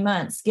last few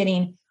months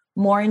getting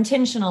more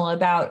intentional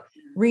about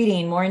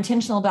reading, more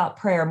intentional about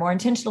prayer, more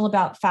intentional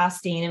about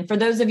fasting. And for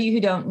those of you who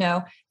don't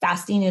know,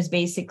 fasting is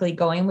basically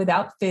going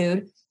without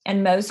food.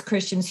 And most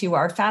Christians who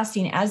are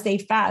fasting, as they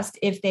fast,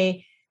 if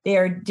they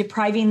are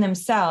depriving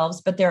themselves,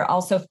 but they're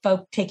also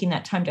taking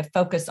that time to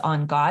focus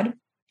on God.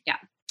 Yeah.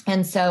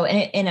 And so,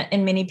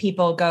 and many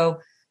people go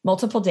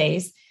multiple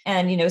days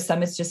and,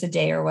 some it's just a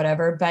day or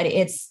whatever, but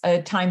it's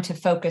a time to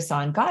focus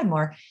on God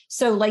more.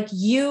 So like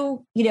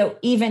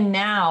even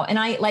now, and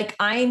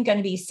I'm going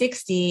to be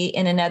 60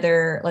 in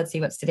another, let's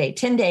see, what's today,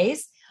 10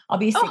 days, I'll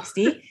be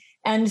 60.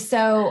 And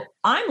so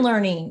I'm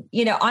learning,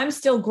 I'm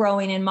still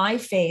growing in my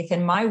faith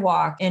and my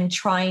walk and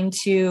trying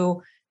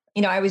to,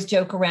 I always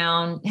joke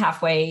around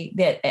halfway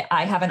that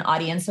I have an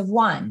audience of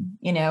one,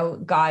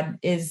 God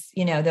is,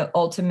 the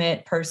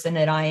ultimate person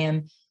that I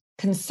am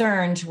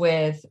concerned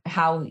with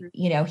how,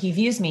 he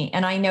views me.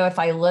 And I know if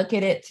I look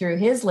at it through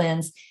his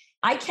lens,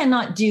 I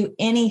cannot do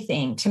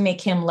anything to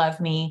make him love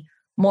me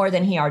more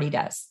than he already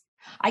does.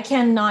 I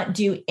cannot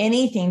do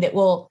anything that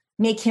will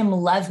make him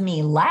love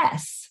me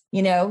less.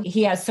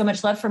 He has so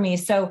much love for me.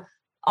 So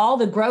all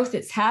the growth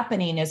that's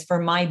happening is for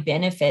my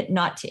benefit,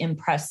 not to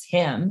impress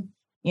him,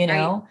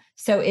 Right.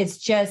 So it's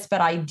just, but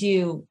I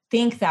do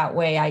think that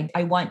way.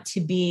 I want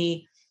to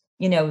be,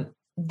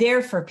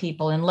 there for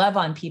people and love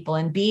on people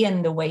and be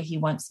in the way he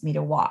wants me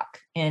to walk.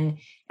 And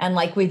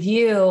like with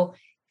you,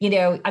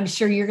 I'm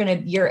sure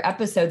your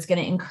episode's going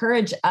to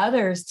encourage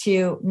others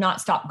to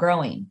not stop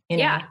growing.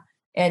 Yeah.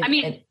 And I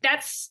mean,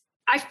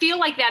 I feel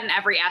like that in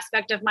every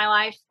aspect of my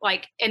life.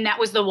 Like, and that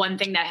was the one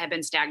thing that had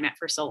been stagnant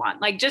for so long.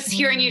 Like just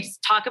hearing you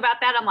talk about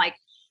that, I'm like,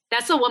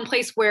 that's the one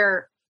place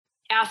where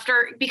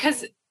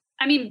because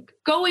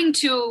going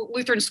to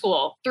Lutheran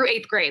school through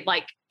 8th grade,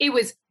 like it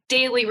was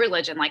daily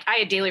religion. Like I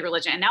had daily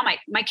religion and now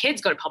my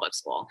kids go to public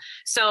school.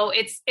 So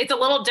it's a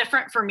little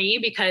different for me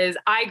because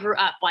I grew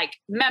up like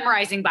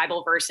memorizing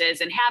Bible verses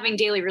and having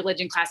daily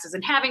religion classes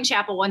and having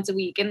chapel once a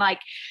week. And like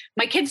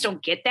my kids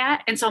don't get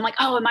that. And so I'm like,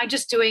 oh, am I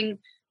just doing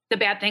the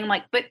bad thing? I'm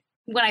like, but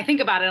when I think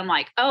about it, I'm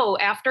like, oh,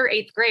 after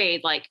 8th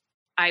grade, like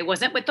I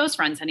wasn't with those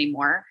friends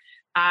anymore.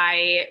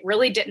 I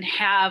really didn't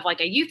have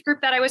like a youth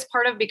group that I was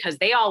part of because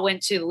they all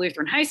went to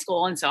Lutheran high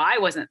school. And so I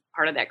wasn't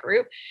part of that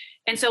group.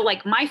 And so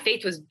like my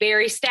faith was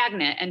very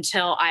stagnant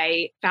until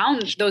I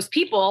found those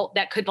people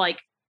that could like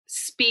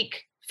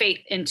speak faith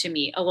into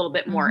me a little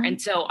bit more.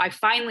 And so I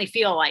finally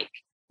feel like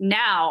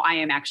now I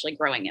am actually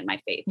growing in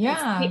my faith.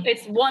 Yeah.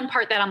 It's one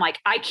part that I'm like,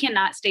 I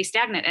cannot stay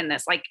stagnant in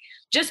this. Like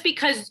just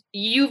because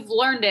you've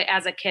learned it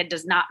as a kid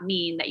does not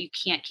mean that you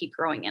can't keep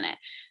growing in it.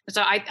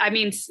 So I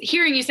mean,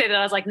 hearing you say that,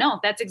 I was like, no,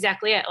 that's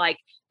exactly it. Like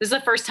this is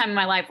the first time in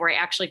my life where I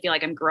actually feel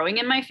like I'm growing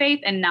in my faith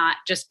and not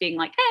just being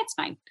like, it's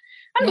fine.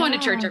 I'm going to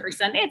church every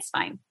Sunday. It's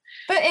fine.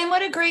 And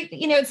what a great,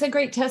 it's a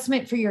great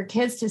testament for your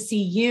kids to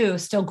see you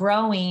still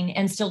growing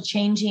and still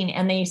changing.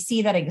 And they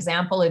see that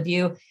example of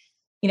you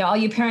all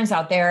you parents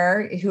out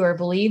there who are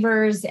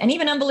believers and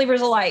even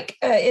unbelievers alike,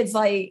 it's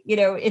like,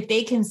 if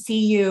they can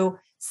see you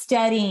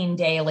studying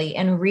daily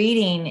and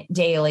reading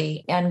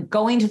daily and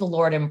going to the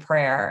Lord in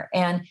prayer.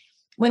 And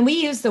when we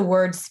use the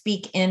word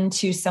speak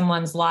into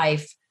someone's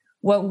life,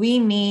 what we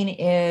mean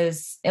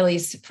is, at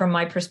least from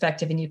my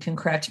perspective, and you can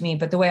correct me,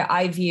 but the way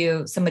I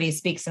view somebody who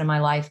speaks into my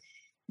life,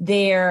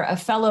 they're a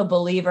fellow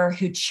believer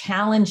who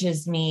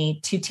challenges me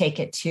to take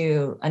it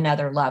to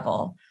another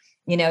level.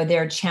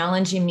 They're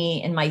challenging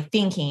me in my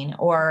thinking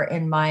or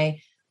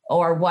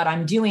what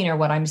I'm doing or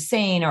what I'm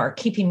saying, or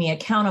keeping me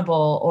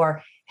accountable,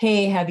 or,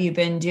 hey, have you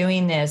been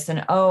doing this?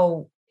 And,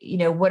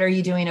 what are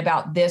you doing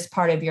about this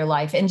part of your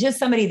life? And just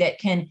somebody that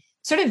can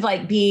sort of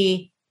like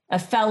be a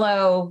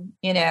fellow,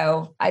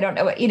 I don't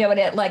know,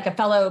 like a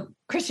fellow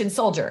Christian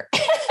soldier.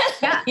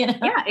 Yeah.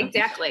 Yeah,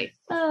 exactly.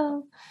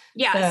 Oh,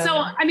 yeah. So,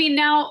 I mean,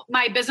 now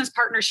my business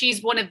partner,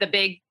 she's one of the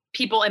big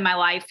people in my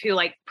life who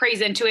like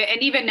prays into it.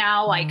 And even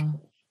now, like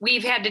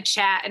we've had to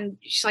chat and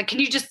she's like, can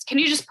you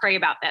just pray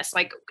about this?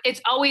 Like, it's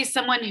always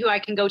someone who I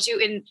can go to.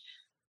 And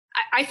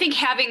I think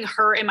having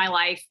her in my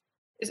life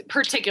is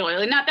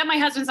particularly, not that my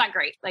husband's not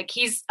great. Like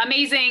he's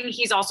amazing.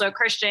 He's also a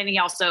Christian. He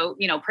also,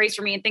 prays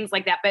for me and things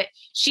like that. But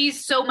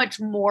she's so much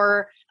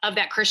more of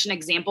that Christian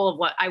example of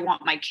what I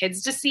want my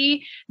kids to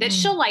see, that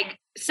she'll like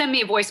send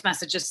me a voice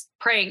message just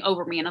praying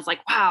over me. And I was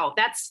like, wow,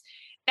 that's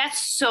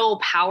so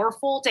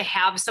powerful to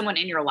have someone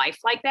in your life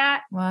like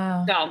that.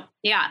 Wow. So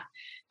yeah,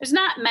 there's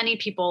not many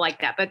people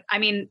like that, but I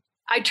mean,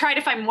 I try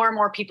to find more and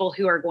more people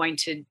who are going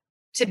to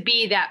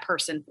be that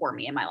person for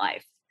me in my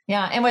life.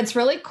 Yeah. And what's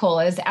really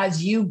cool is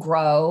as you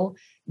grow,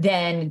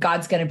 then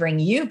God's going to bring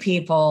you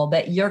people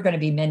that you're going to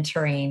be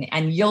mentoring,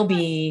 and you'll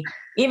be,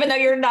 even though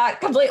you're not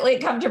completely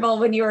comfortable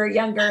when you were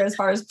younger, as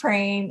far as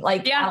praying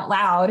out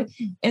loud,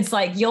 it's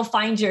like, you'll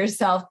find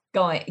yourself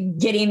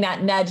getting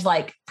that nudge,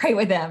 like pray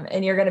with them,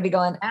 and you're going to be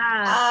going,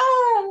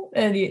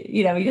 and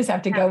you just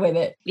have to go with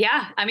it.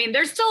 Yeah. I mean,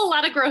 there's still a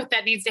lot of growth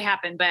that needs to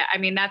happen, but I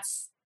mean,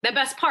 that's the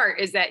best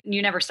part, is that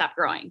you never stop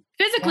growing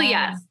physically.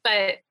 Yes.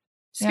 But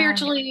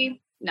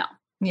spiritually, no.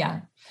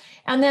 Yeah.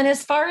 And then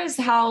as far as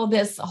how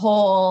this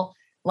whole,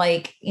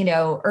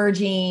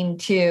 urging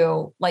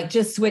to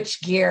just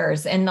switch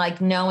gears and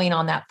knowing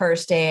on that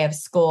first day of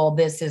school,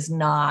 this is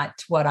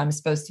not what I'm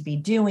supposed to be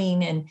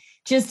doing. And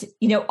just,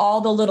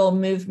 all the little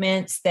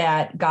movements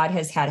that God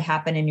has had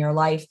happen in your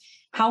life,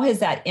 how has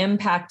that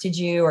impacted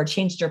you or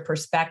changed your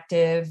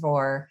perspective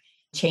or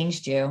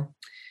changed you?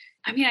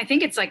 I mean, I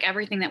think it's like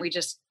everything that we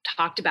just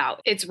talked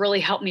about. It's really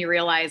helped me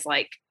realize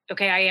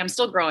okay, I am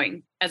still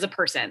growing as a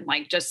person,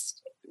 just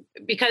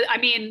because, I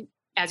mean,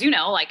 as you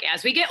know,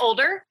 as we get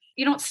older,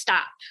 you don't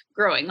stop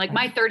growing.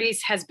 My 30s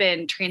has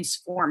been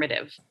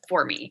transformative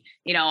for me.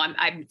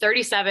 I'm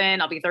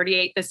 37, I'll be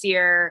 38 this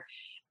year.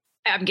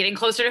 I'm getting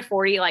closer to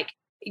 40.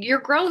 Your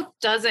growth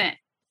doesn't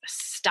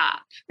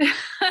stop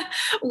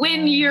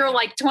when you're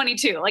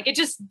 22. It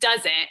just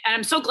doesn't. And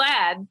I'm so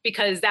glad,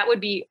 because that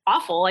would be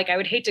awful. I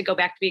would hate to go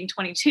back to being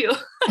 22.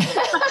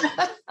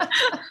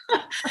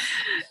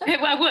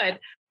 I would.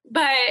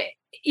 But,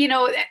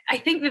 I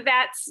think that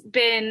that's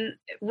been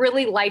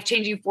really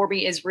life-changing for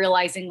me, is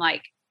realizing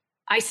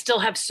I still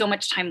have so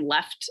much time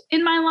left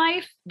in my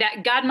life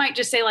that God might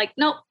just say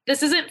nope,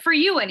 this isn't for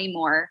you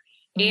anymore,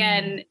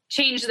 and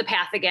change the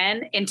path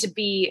again, and to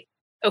be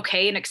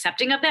okay and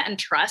accepting of that, and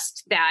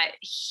trust that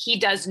he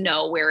does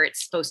know where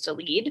it's supposed to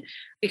lead,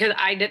 because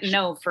I didn't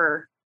know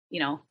for,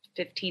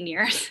 15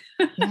 years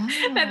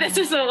that this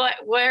is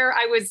where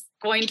I was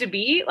going to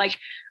be. I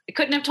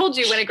couldn't have told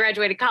you when I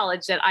graduated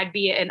college that I'd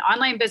be an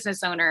online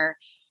business owner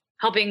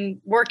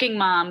helping working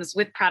moms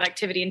with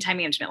productivity and time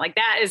management.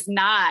 That is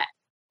not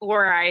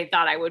where I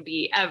thought I would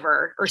be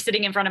ever, or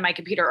sitting in front of my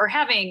computer, or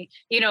having,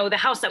 the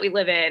house that we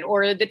live in,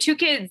 or the 2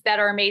 kids that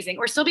are amazing,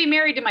 or still be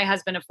married to my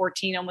husband of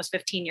 14, almost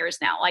 15 years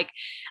now.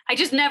 I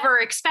just never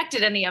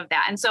expected any of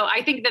that. And so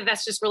I think that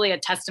that's just really a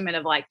testament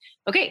of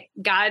okay,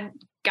 God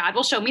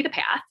will show me the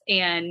path,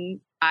 and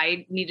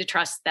I need to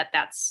trust that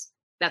that's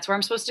where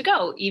I'm supposed to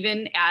go.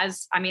 Even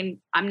as,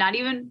 I'm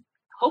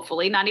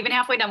hopefully not even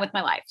halfway done with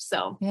my life.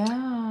 So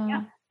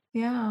yeah.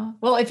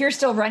 Well, if you're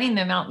still running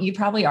the mountain, you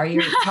probably are.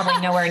 You're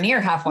probably nowhere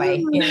near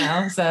halfway,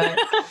 so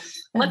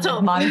let's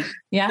hope.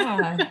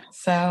 Yeah.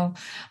 So,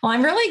 well,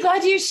 I'm really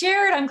glad you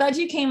shared. I'm glad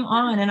you came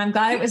on, and I'm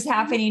glad it was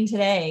happening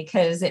today,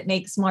 because it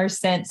makes more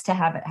sense to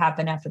have it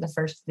happen after the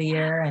first of the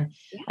year. And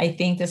I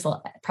think this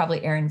will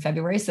probably air in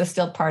February. So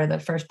still part of the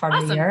first part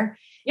of the year.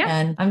 Yeah.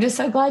 And I'm just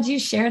so glad you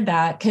shared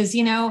that, because,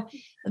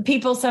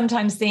 people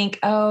sometimes think,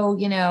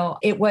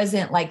 it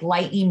wasn't like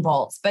lightning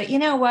bolts, but you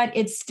know what?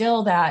 It's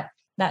still that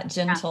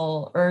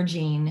gentle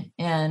urging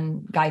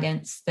and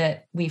guidance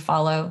that we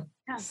follow.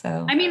 Yeah.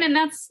 So, and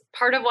that's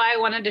part of why I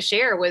wanted to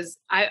share was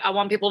I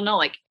want people to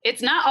know,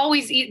 it's not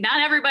always,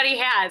 not everybody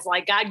has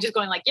God just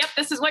going yep,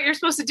 this is what you're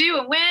supposed to do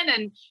and when,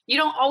 and you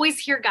don't always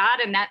hear God.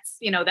 And that's,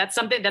 that's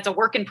something that's a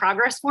work in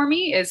progress for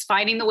me, is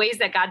finding the ways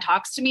that God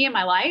talks to me in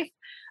my life.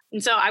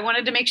 And so I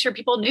wanted to make sure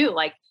people knew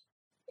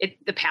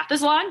the path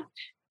is long.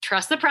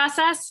 trust the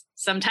process.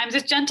 Sometimes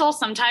it's gentle.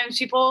 Sometimes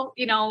people,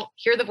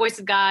 hear the voice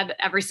of God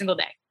every single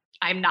day.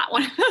 I'm not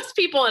one of those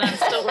people, and I'm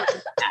still working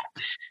with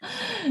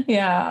that.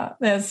 Yeah,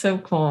 that's so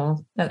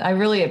cool. I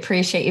really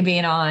appreciate you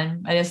being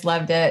on. I just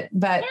loved it.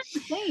 But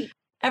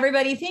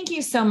everybody, thank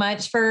you so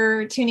much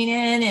for tuning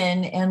in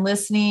and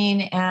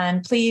listening.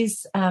 And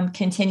please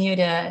continue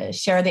to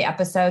share the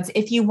episodes.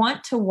 If you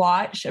want to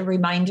watch, a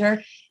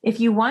reminder, if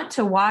you want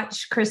to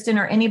watch Kristen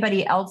or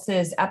anybody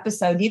else's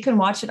episode, you can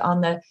watch it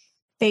on the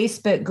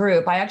Facebook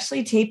group. I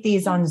actually tape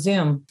these on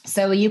Zoom.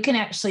 So you can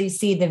actually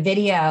see the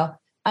video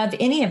of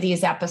any of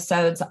these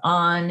episodes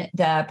on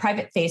the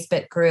private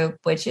Facebook group,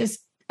 which is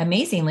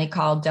amazingly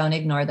called Don't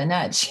Ignore the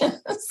Nudge.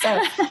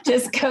 So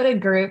just go to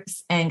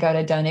groups and go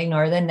to Don't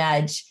Ignore the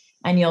Nudge,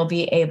 and you'll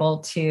be able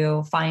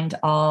to find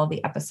all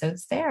the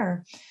episodes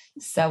there.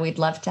 So we'd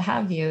love to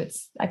have you.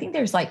 I think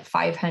there's like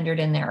 500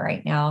 in there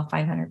right now,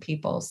 500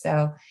 people.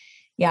 So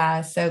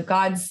yeah, so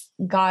God's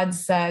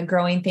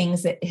growing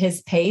things at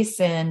his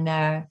pace. And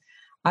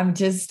I'm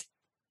just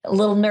a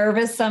little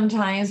nervous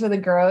sometimes with the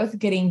growth,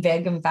 getting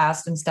big and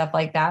fast and stuff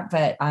like that,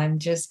 but I'm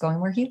just going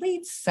where he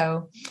leads.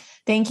 So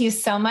thank you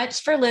so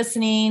much for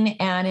listening.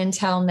 And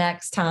until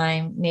next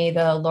time, may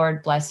the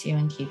Lord bless you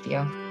and keep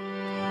you.